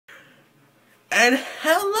And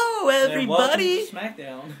hello, everybody! Welcome to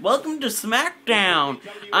SmackDown. Welcome to SmackDown.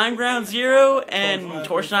 I'm Ground Zero and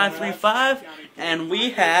Torch935, and we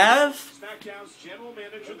have...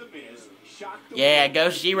 Yeah,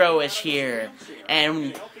 Ghost Zero is here.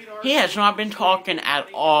 And he has not been talking at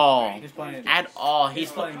all. He's playing. At all.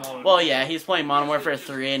 He's playing Modern Warfare. Well, yeah, he's playing Modern Warfare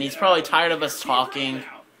 3, and he's probably tired of us talking.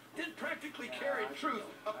 Did practically carry truth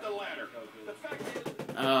up the ladder. The fact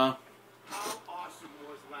is, Uh... how awesome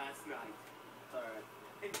was last night?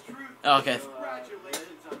 In truth, Okay.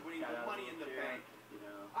 congratulations on winning the Money in the Bank.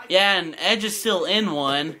 Yeah, and Edge is still in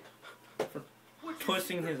one. For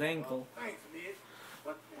twisting his ankle. Thanks, Miz.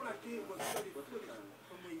 But what I did was pretty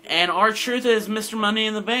foolish. And our truth is Mr. Money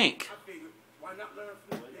in the Bank. I figured, why not learn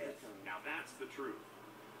from the best? Now that's the truth.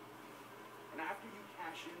 And after you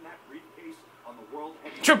cash in that briefcase on the World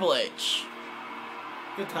Heavyweight Triple H.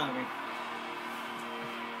 Good timing.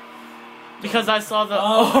 Because I saw the...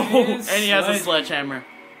 and he has a sledgehammer.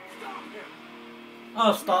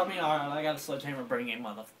 Oh, stop me. Alright, I got a sledgehammer. Bring it,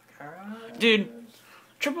 motherfucker. Dude,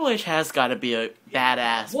 Triple H has got to be a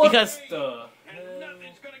badass. What Because... the... and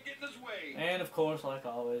nothing's gonna get in his way. And of course, like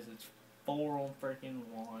always, it's 4 on freaking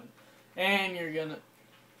 1. And you're gonna...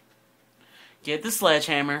 Get the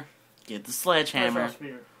sledgehammer. Get the sledgehammer. Where's our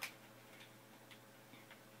spear?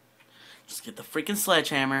 Just get the freaking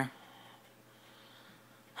sledgehammer.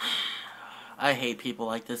 I hate people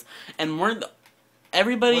like this. And we're the...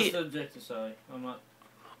 Everybody... What's the objective, Sally? I'm not...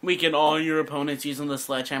 Weaken all your opponents using the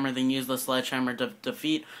sledgehammer, then use the sledgehammer to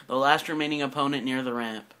defeat the last remaining opponent near the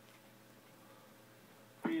ramp.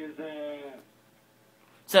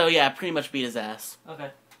 So yeah, pretty much beat his ass. Okay.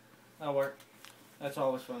 That'll work. That's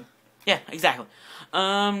always fun. Yeah, exactly.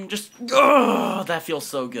 Just... Ugh, that feels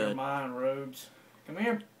so You're good. mine, Rhodes. Come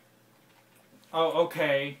here. Oh,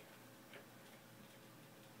 okay.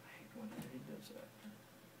 I hate when he does that.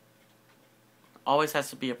 Always has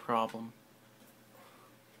to be a problem.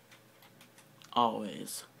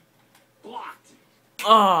 Always. Blocked.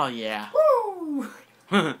 Oh, yeah. Woo!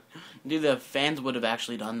 Dude, the fans would have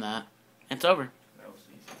actually done that. It's over. That was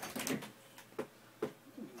easy.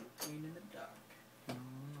 Clean in the dark.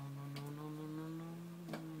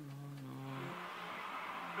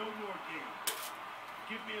 No more games.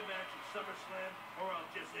 Give me a match at SummerSlam, or I'll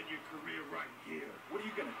just end your career right here. What are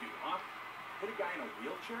you gonna do, huh? Put a guy in a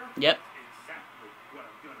wheelchair? Yep. Exactly what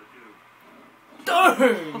I'm gonna do.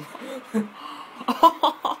 Darn! You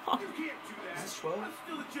can't do that. Is this 12? I'm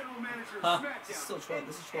still the general manager of Huh? SmackDown. This is still 12.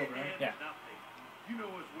 This is 12, right? And Yeah. nothing. You know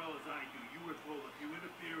as well as I do, you were told if you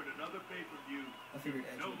interfere in another pay-per-view, I figured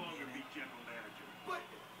Edge no would longer be be in it. general manager. But,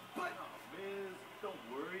 oh, Miz, don't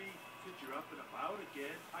worry. Since you're up and about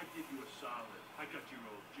again, I did you a solid. I got your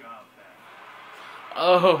old job back.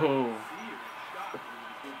 Oh. See, you're shocked with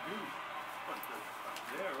the good news. But it doesn't stop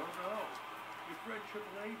there, oh no. Your friend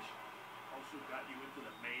Triple H also got you into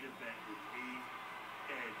the main event with me,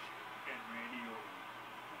 Edge, and Randy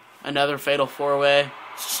Orton. Another fatal 4-way.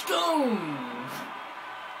 Stone!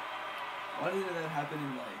 Why didn't that happen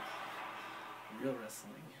in, like, real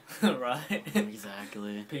wrestling? Right?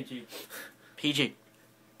 Exactly. PG. PG.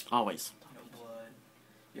 Always. No blood.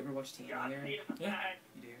 You ever watch TNA? Got Aaron? me in the Yeah. bag.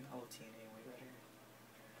 You do? I love TNA way better.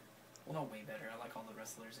 Well, not way better. I like all the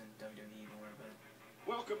wrestlers in WWE more, but...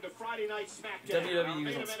 Welcome to Friday Night SmackDown. WWE Our main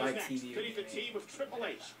was on event Spike is next, TV. pitting the team of Triple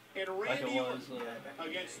H and Like Randy it Orton was.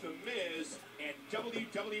 against the Miz and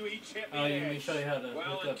WWE Champion Oh, you may Edge. show you how to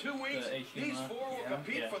Well, hook in up 2 weeks, the these HDMI. four will Yeah.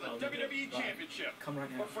 compete Yeah, for the I'll do WWE that. Right. Championship. Come right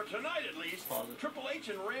now. But for tonight, at least, Pause it. Triple H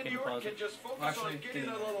and Randy Can you Orton pause can it? just focus Well, actually, on getting give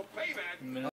a me little payback Minute.